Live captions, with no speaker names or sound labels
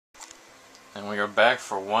And we are back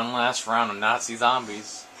for one last round of Nazi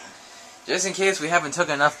zombies. Just in case we haven't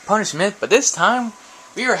taken enough punishment, but this time,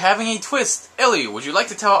 we are having a twist. Eliu, would you like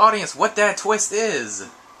to tell our audience what that twist is?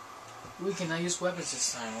 We cannot use weapons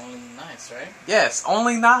this time, only knives, right? Yes,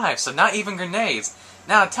 only knives, so not even grenades.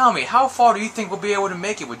 Now tell me, how far do you think we'll be able to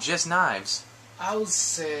make it with just knives? I would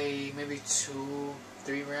say maybe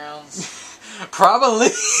 2-3 rounds. Probably.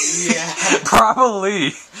 Yeah.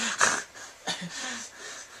 Probably.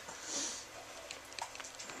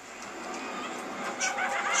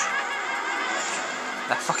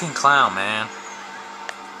 That fucking clown, man.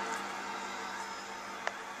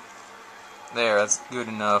 There, that's good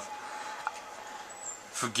enough.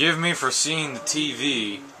 Forgive me for seeing the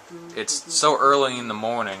TV. It's so early in the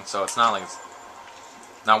morning, so it's not like it's...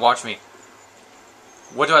 Now watch me.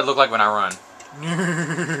 What do I look like when I run?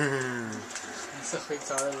 So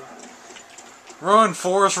retarded. Run,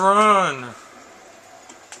 Forrest, run!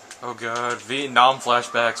 Oh god, Vietnam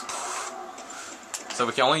flashbacks. So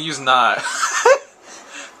we can only use knives.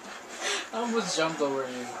 I almost jumped over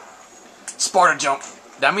you. Sparta jump!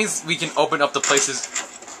 That means we can open up the places.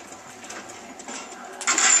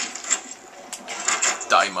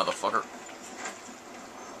 Die, motherfucker.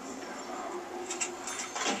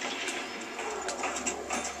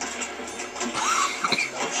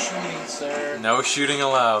 No shooting, sir. No shooting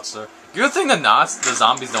allowed, sir. Good thing the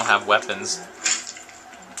zombies don't have weapons.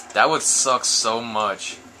 That would suck so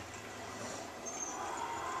much.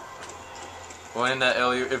 Wouldn't that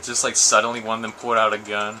Eliu if just like suddenly one of them pulled out a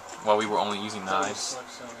gun while we were only using knives? That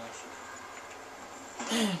would suck so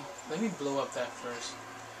much. Let me blow up that first.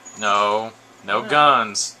 No. No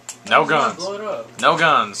guns. No guns. Blow it up. No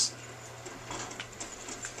guns.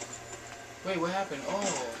 Wait, what happened?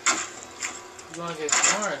 Oh. You wanna get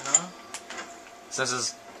smart, huh? Since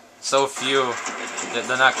there's so few,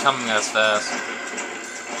 they're not coming as fast.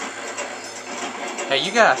 Hey,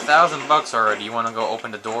 you got $1,000 already. You wanna go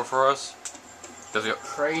open the door for us? Cause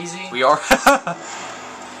Crazy. We are.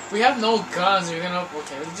 We have no guns. We're gonna.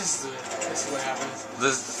 Okay, let's just do it. Let's see what happens.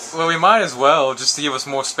 Well, we might as well, just to give us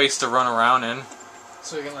more space to run around in.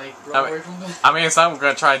 So we can like run away from them. I mean, it's not we're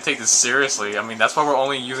gonna try and take this seriously. I mean, that's why we're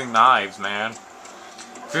only using knives, man.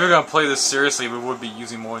 If we were gonna play this seriously, we would be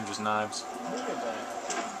using more than just knives. Look at that.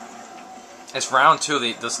 It's round 2.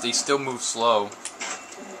 They still move slow.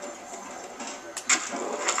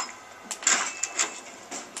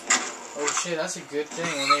 Oh shit, that's a good thing.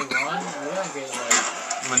 When they run, we don't get like...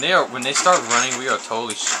 When they start running, we are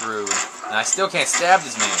totally screwed. And I still can't stab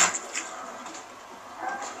this man.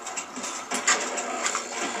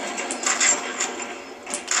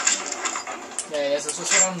 Yeah, that's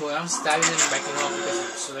what I'm doing. I'm stabbing them and backing up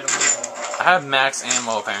because so they don't move. I have max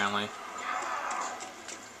ammo apparently.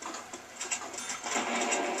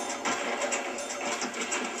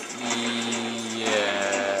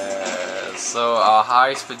 Yeah. So our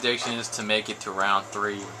highest prediction is to make it to round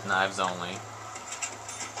 3 with knives only.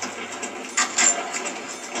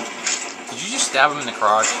 Did you just stab him in the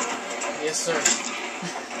crotch? Yes, sir.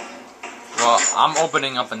 Well, I'm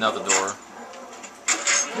opening up another door.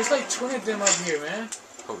 There's like 20 of them up here, man.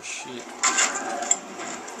 Oh shit.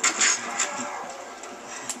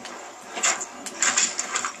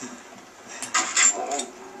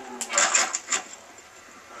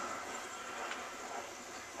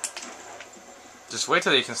 Just wait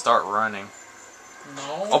till they can start running.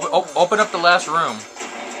 No. Open up the last room.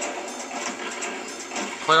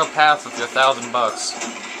 Clear a path with your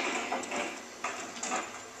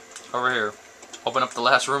 $1,000. Over here. Open up the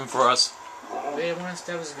last room for us. Wait, one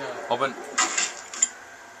step is gone. Open.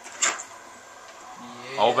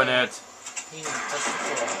 Yeah. Open it. He didn't touch the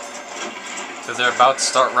floor. Because they're about to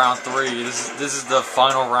start round 3. This is the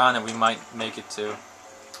final round that we might make it to.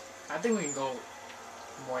 I think we can go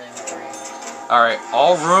more than 3. Alright,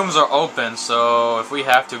 all rooms are open, so if we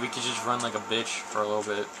have to, we could just run like a bitch for a little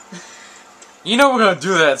bit. You know we're gonna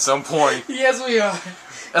do that at some point. Yes, we are.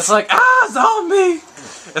 It's like, zombie!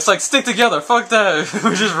 It's like, stick together, fuck that.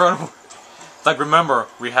 We just run away. It's like, remember,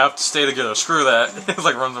 we have to stay together, screw that. It's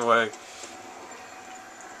like, runs away.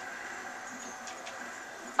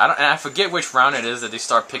 And I forget which round it is that they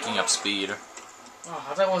start picking up speed. Oh,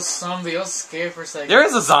 I thought it was zombie. I was scared for a second. There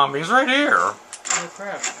is a zombie, he's right here. Oh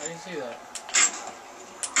crap, I didn't see that.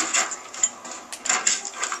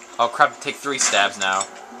 Oh crap, take 3 stabs now.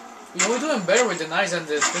 Yeah, we're doing better with the knives than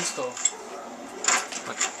the pistol.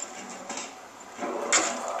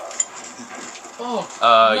 Oh,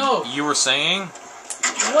 no. You were saying?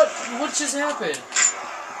 What just happened?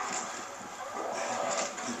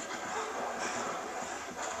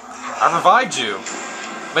 I revived you.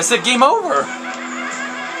 But I said game over.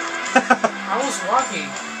 I was walking.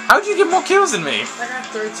 How'd you get more kills than me? I got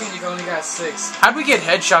 13, you only got 6. How'd we get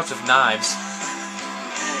headshots with knives?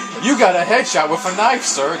 You got a headshot with a knife,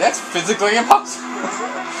 sir. That's physically impossible.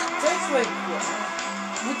 That's like...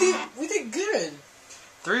 We did good.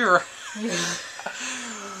 3 or...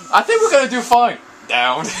 I think we're gonna do fine.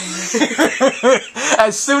 Down.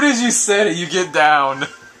 As soon as you said it, you get down.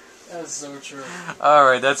 That's so true.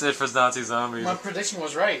 Alright, that's it for Nazi Zombies. My prediction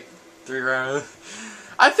was right. 3 rounds.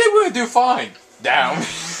 I think we're gonna do fine. Down.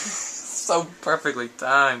 So perfectly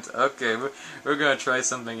timed. Okay, we're gonna try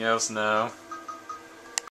something else now.